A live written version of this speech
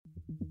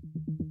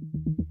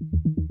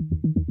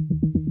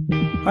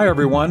Hi,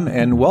 everyone,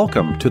 and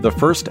welcome to the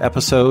first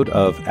episode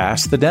of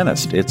Ask the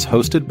Dentist. It's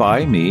hosted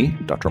by me,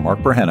 Dr. Mark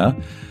Berhenna.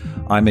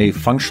 I'm a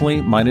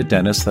functionally minded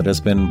dentist that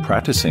has been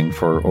practicing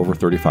for over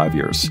 35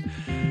 years.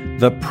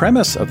 The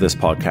premise of this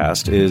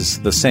podcast is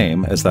the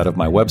same as that of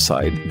my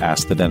website,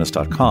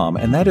 askthedentist.com,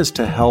 and that is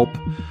to help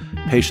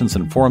patients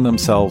inform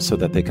themselves so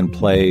that they can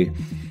play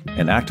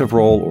an active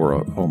role or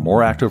a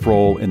more active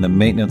role in the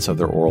maintenance of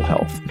their oral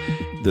health.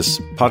 This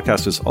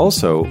podcast is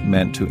also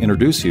meant to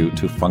introduce you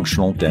to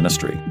functional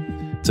dentistry.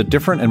 It's a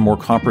different and more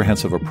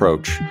comprehensive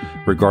approach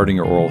regarding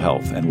your oral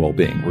health and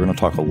well-being. We're going to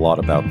talk a lot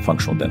about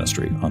functional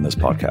dentistry on this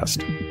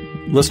podcast.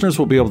 Listeners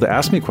will be able to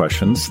ask me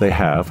questions they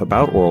have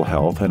about oral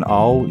health, and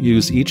I'll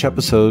use each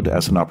episode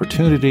as an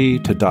opportunity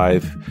to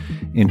dive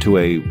into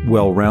a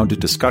well-rounded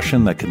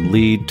discussion that can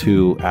lead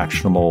to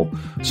actionable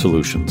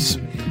solutions.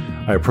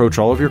 I approach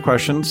all of your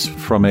questions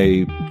from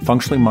a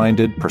functionally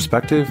minded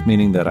perspective,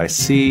 meaning that I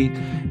see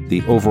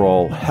the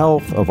overall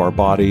health of our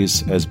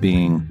bodies as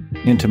being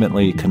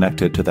intimately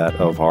connected to that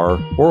of our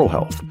oral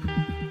health.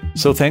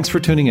 So thanks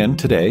for tuning in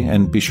today,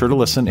 and be sure to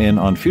listen in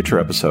on future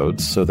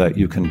episodes so that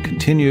you can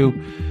continue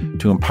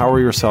to empower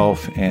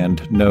yourself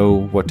and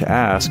know what to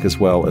ask as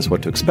well as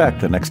what to expect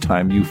the next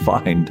time you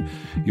find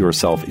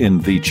yourself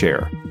in the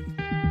chair.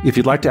 If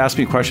you'd like to ask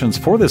me questions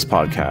for this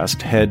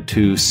podcast, head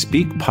to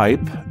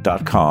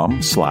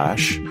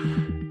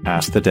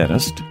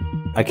speakpipe.com/askthedentist.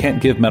 I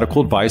can't give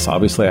medical advice.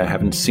 Obviously, I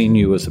haven't seen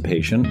you as a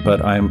patient,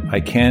 but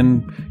I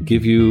can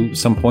give you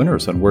some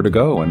pointers on where to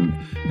go and,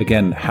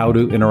 again, how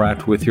to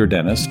interact with your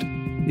dentist.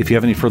 If you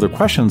have any further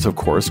questions, of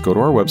course, go to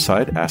our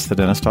website,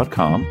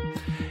 askthedentist.com.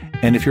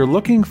 And if you're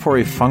looking for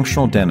a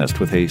functional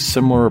dentist with a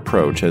similar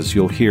approach as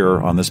you'll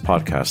hear on this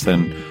podcast,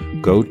 then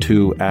go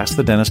to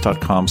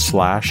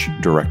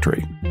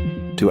askthedentist.com/directory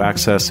to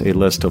access a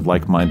list of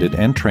like-minded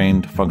and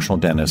trained functional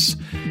dentists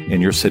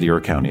in your city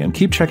or county. And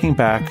keep checking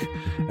back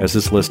as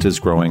this list is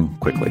growing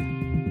quickly.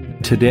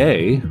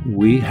 Today,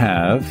 we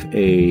have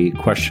a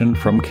question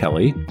from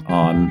Kelly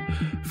on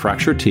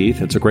fractured teeth.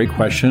 It's a great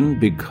question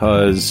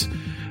because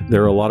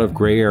there are a lot of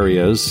gray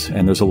areas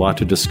and there's a lot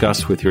to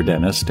discuss with your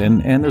dentist.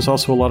 And there's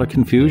also a lot of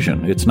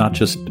confusion. It's not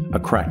just a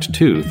cracked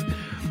tooth.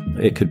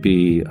 It could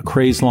be a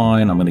Craze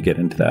line. I'm going to get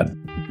into that.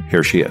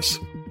 Here she is.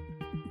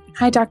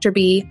 Hi, Dr.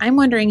 B. I'm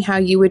wondering how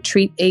you would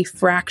treat a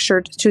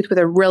fractured tooth with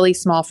a really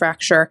small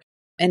fracture,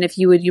 and if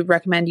you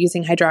recommend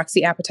using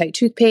hydroxyapatite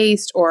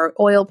toothpaste or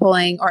oil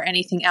pulling or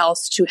anything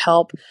else to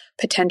help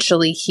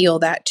potentially heal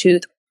that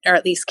tooth or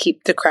at least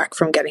keep the crack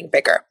from getting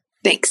bigger.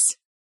 Thanks.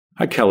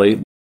 Hi,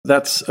 Kelly.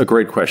 That's a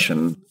great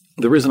question.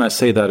 The reason I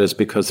say that is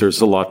because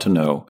there's a lot to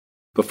know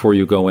before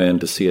you go in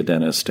to see a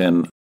dentist.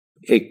 And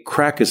a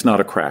crack is not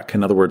a crack.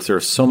 In other words, there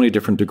are so many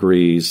different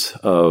degrees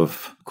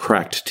of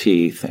cracked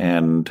teeth,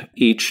 and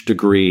each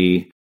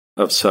degree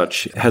of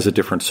such has a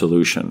different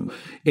solution.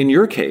 In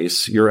your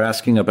case, you're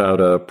asking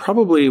about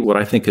probably what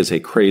I think is a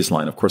Craze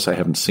line. Of course, I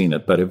haven't seen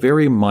it, but a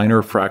very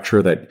minor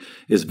fracture that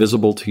is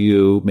visible to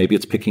you. Maybe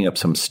it's picking up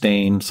some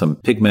stain, some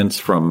pigments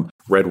from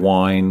red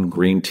wine,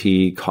 green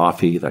tea,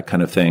 coffee, that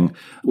kind of thing,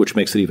 which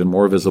makes it even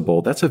more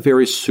visible. That's a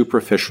very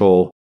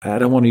superficial, I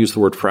don't want to use the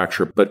word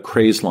fracture, but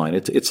Craze line.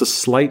 It's a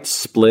slight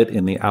split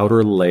in the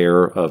outer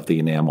layer of the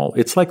enamel.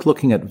 It's like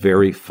looking at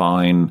very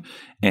fine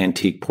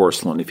antique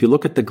porcelain. If you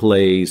look at the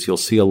glaze, you'll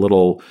see a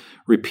little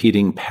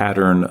repeating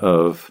pattern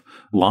of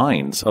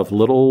lines, of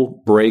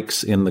little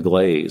breaks in the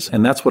glaze.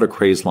 And that's what a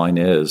Craze line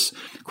is.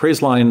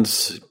 Craze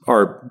lines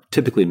are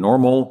typically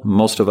normal.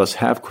 Most of us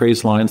have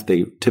Craze lines.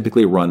 They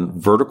typically run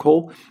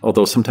vertical,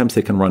 although sometimes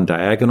they can run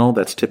diagonal.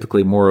 That's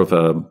typically more of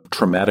a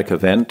traumatic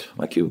event,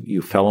 like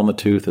you fell on the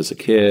tooth as a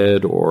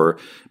kid, or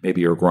maybe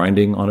you're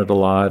grinding on it a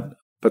lot.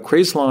 But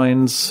Craze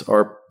lines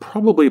are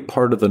probably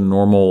part of the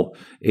normal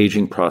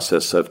aging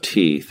process of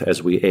teeth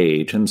as we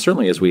age. And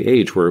certainly as we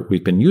age,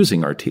 we've been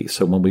using our teeth.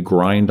 So when we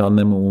grind on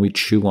them, when we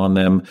chew on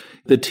them,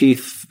 the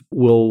teeth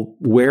will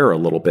wear a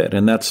little bit.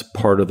 And that's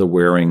part of the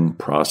wearing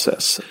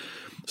process.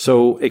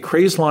 So a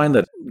Craze line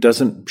that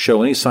doesn't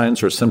show any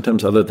signs or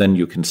symptoms other than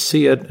you can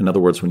see it. In other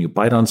words, when you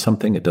bite on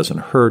something, it doesn't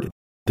hurt.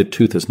 The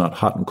tooth is not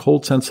hot and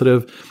cold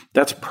sensitive.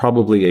 That's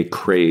probably a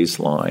Craze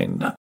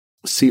line.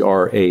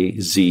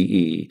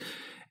 CRAZE.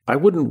 I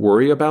wouldn't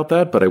worry about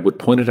that, but I would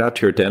point it out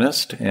to your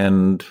dentist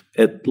and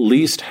at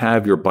least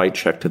have your bite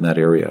checked in that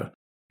area.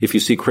 If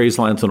you see Craze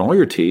lines on all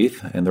your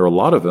teeth, and there are a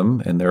lot of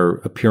them, and they're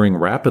appearing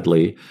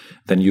rapidly,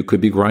 then you could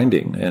be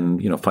grinding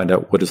and, find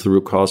out what is the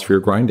root cause for your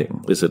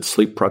grinding. Is it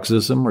sleep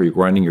bruxism? Are you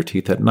grinding your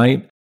teeth at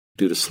night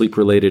due to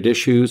sleep-related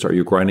issues? Are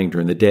you grinding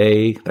during the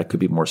day? That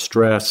could be more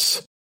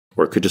stress,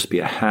 or it could just be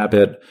a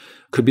habit.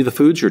 Could be the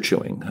foods you're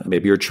chewing.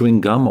 Maybe you're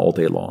chewing gum all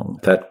day long.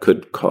 That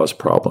could cause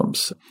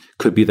problems.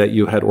 Could be that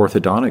you had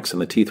orthodontics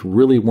and the teeth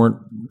really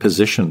weren't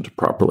positioned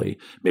properly.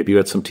 Maybe you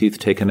had some teeth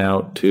taken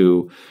out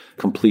to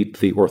complete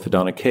the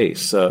orthodontic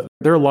case.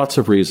 There are lots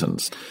of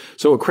reasons.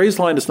 So a Craze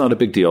line is not a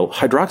big deal.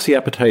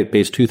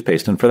 Hydroxyapatite-based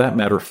toothpaste, and for that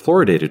matter,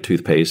 fluoridated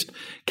toothpaste,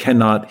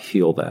 cannot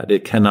heal that.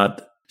 It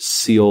cannot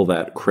seal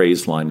that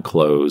Craze line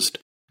closed.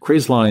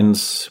 Craze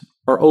lines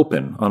are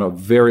open on a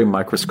very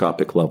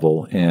microscopic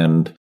level.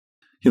 And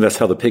that's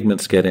how the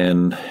pigments get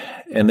in,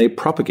 and they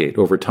propagate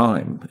over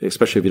time,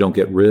 especially if you don't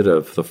get rid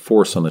of the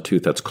force on the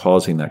tooth that's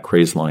causing that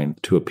craze line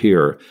to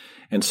appear.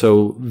 And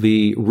so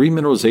the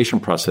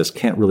remineralization process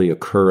can't really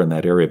occur in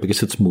that area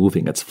because it's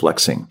moving, it's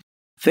flexing.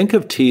 Think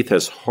of teeth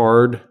as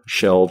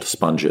hard-shelled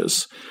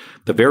sponges.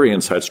 The very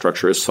inside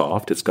structure is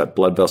soft. It's got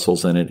blood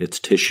vessels in it. It's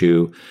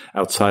tissue.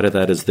 Outside of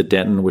that is the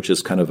dentin, which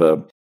is kind of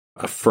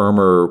a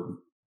firmer,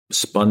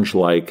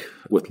 sponge-like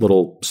with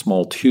little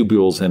small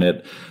tubules in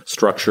it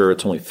structure.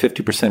 It's only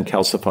 50%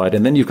 calcified.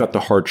 And then you've got the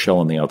hard shell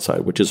on the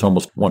outside, which is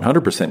almost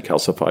 100%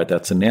 calcified.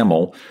 That's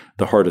enamel,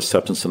 the hardest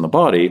substance in the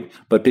body.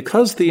 But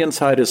because the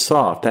inside is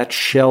soft, that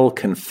shell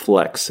can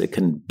flex. It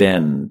can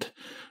bend.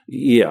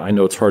 Yeah, I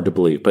know it's hard to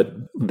believe, but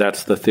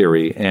that's the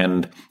theory.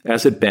 And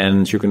as it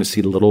bends, you're going to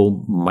see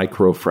little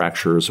micro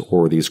fractures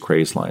or these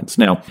craze lines.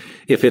 Now,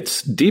 if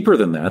it's deeper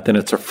than that, then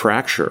it's a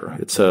fracture.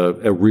 It's a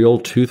real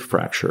tooth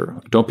fracture.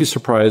 Don't be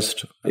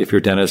surprised if your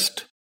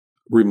dentist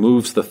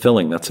removes the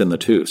filling that's in the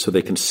tooth so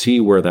they can see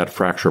where that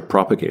fracture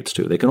propagates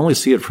to. They can only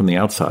see it from the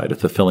outside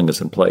if the filling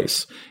is in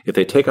place. If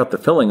they take out the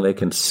filling, they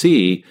can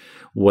see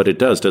what it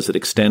does. Does it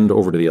extend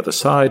over to the other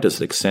side?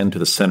 Does it extend to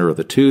the center of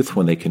the tooth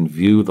when they can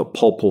view the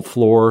pulpal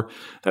floor?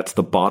 That's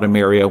the bottom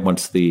area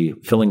once the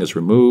filling is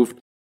removed.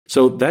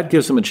 So that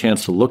gives them a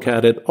chance to look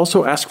at it.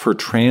 Also ask for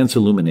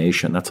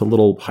transillumination. That's a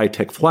little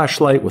high-tech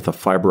flashlight with a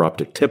fiber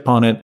optic tip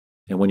on it.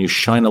 And when you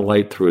shine a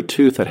light through a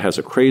tooth that has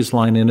a craze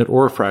line in it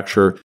or a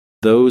fracture,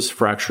 those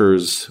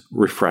fractures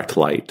refract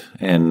light.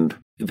 And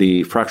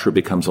the fracture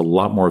becomes a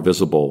lot more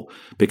visible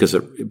because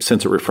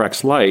since it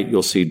refracts light,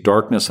 you'll see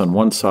darkness on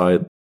one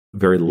side,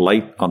 very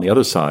light on the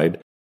other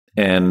side,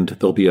 and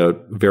there'll be a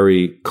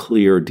very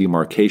clear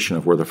demarcation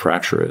of where the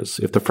fracture is.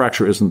 If the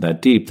fracture isn't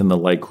that deep, then the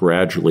light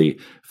gradually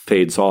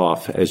fades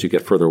off as you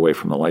get further away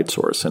from the light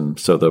source, and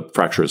so the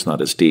fracture is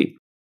not as deep.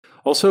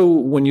 Also,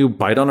 when you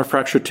bite on a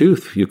fractured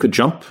tooth, you could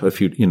jump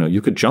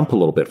you could jump a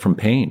little bit from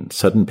pain,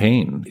 sudden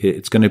pain.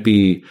 It's going to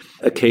be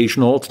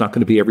occasional. It's not going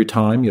to be every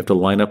time. You have to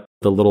line up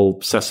the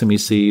little sesame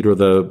seed or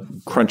the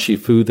crunchy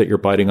food that you're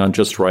biting on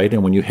just right.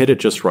 And when you hit it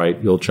just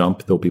right, you'll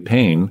jump. There'll be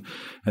pain.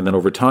 And then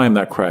over time,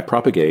 that crack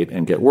propagate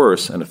and get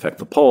worse and affect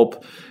the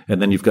pulp.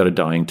 And then you've got a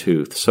dying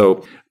tooth.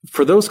 So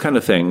for those kind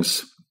of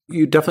things,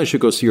 you definitely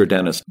should go see your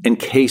dentist.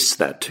 Encase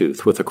that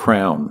tooth with a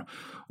crown,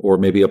 or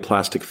maybe a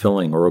plastic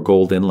filling or a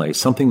gold inlay,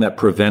 something that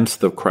prevents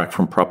the crack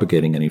from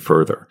propagating any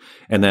further.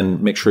 And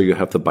then make sure you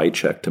have the bite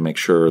check to make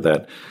sure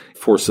that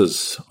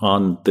forces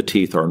on the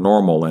teeth are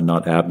normal and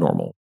not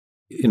abnormal.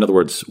 In other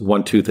words,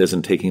 one tooth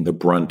isn't taking the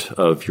brunt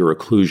of your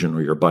occlusion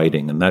or your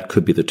biting, and that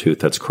could be the tooth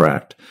that's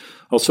cracked.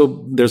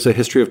 Also, there's a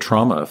history of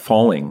trauma,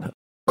 falling,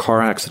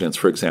 car accidents,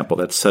 for example,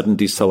 that sudden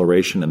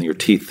deceleration in your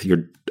teeth,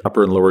 your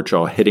upper and lower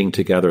jaw hitting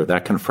together,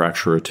 that can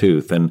fracture a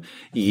tooth. And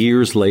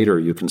years later,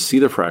 you can see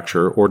the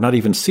fracture or not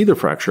even see the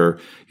fracture.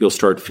 You'll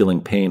start feeling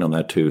pain on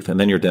that tooth. And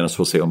then your dentist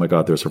will say, oh my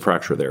God, there's a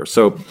fracture there.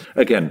 So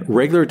again,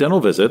 regular dental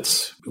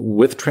visits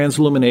with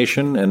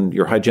transillumination and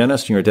your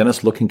hygienist and your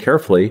dentist looking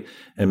carefully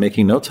and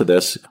making notes of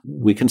this,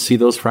 we can see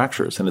those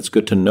fractures. And it's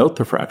good to note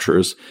the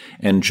fractures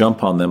and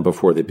jump on them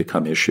before they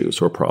become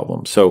issues or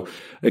problems. So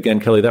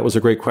again, Kelly, that was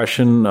a great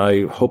question.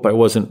 I hope I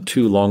wasn't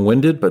too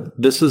long-winded, but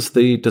this is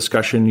the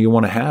discussion you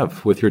want to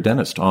have with your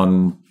dentist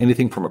on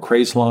anything from a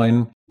craze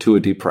line to a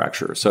deep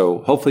fracture. So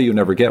hopefully you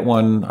never get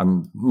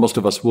one. Most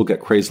of us will get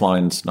craze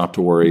lines, not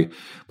to worry.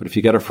 But if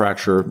you get a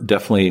fracture,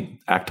 definitely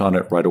act on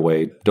it right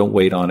away. Don't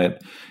wait on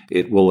it.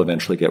 It will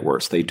eventually get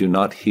worse. They do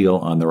not heal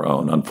on their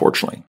own,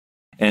 unfortunately.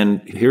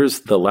 And here's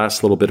the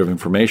last little bit of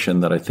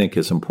information that I think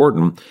is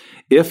important.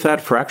 If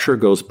that fracture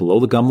goes below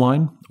the gum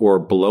line or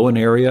below an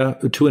area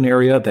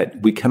that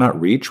we cannot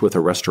reach with a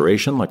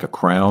restoration, like a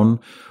crown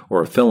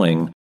or a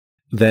filling,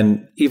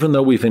 then even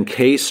though we've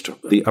encased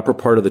the upper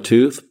part of the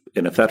tooth,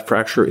 and if that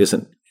fracture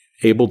isn't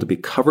able to be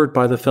covered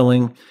by the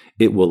filling,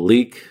 it will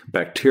leak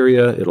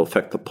bacteria, it'll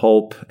affect the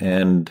pulp,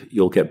 and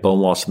you'll get bone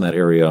loss in that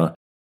area.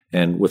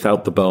 And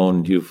without the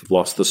bone, you've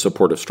lost the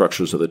supportive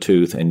structures of the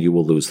tooth and you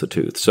will lose the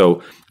tooth.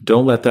 So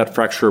don't let that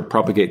fracture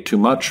propagate too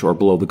much or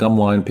below the gum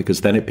line, because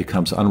then it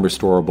becomes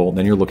unrestorable.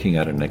 Then you're looking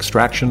at an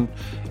extraction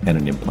and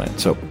an implant.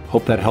 So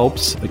hope that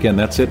helps. Again,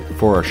 that's it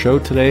for our show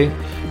today.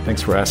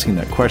 Thanks for asking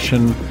that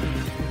question.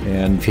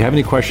 And if you have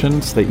any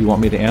questions that you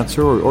want me to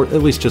answer or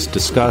at least just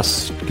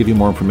discuss, give you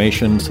more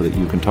information so that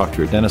you can talk to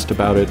your dentist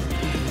about it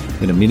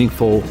in a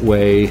meaningful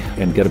way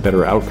and get a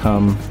better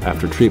outcome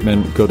after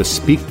treatment, go to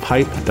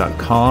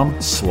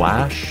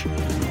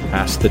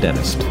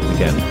speakpipe.com/askthedentist.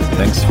 Again,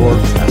 thanks for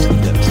asking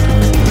the dentist.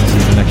 See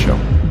you in the next show.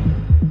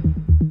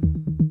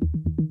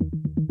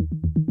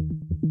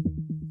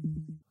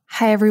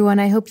 Hi, everyone.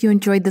 I hope you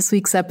enjoyed this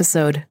week's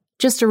episode.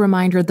 Just a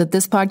reminder that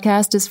this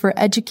podcast is for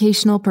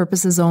educational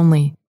purposes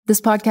only. This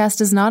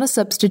podcast is not a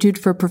substitute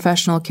for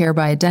professional care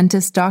by a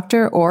dentist,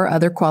 doctor, or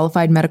other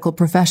qualified medical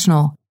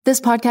professional. This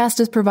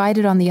podcast is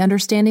provided on the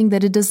understanding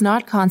that it does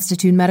not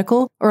constitute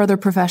medical or other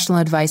professional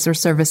advice or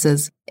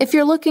services. If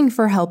you're looking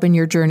for help in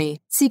your journey,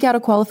 seek out a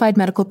qualified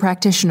medical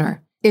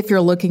practitioner. If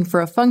you're looking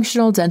for a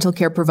functional dental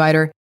care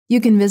provider,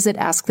 you can visit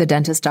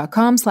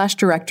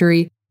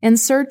askthedentist.com/directory and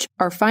search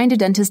or find a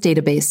dentist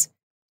database.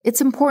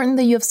 It's important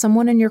that you have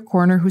someone in your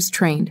corner who's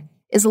trained,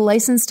 is a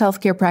licensed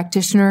healthcare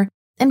practitioner,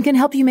 and can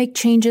help you make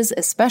changes,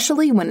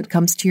 especially when it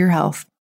comes to your health.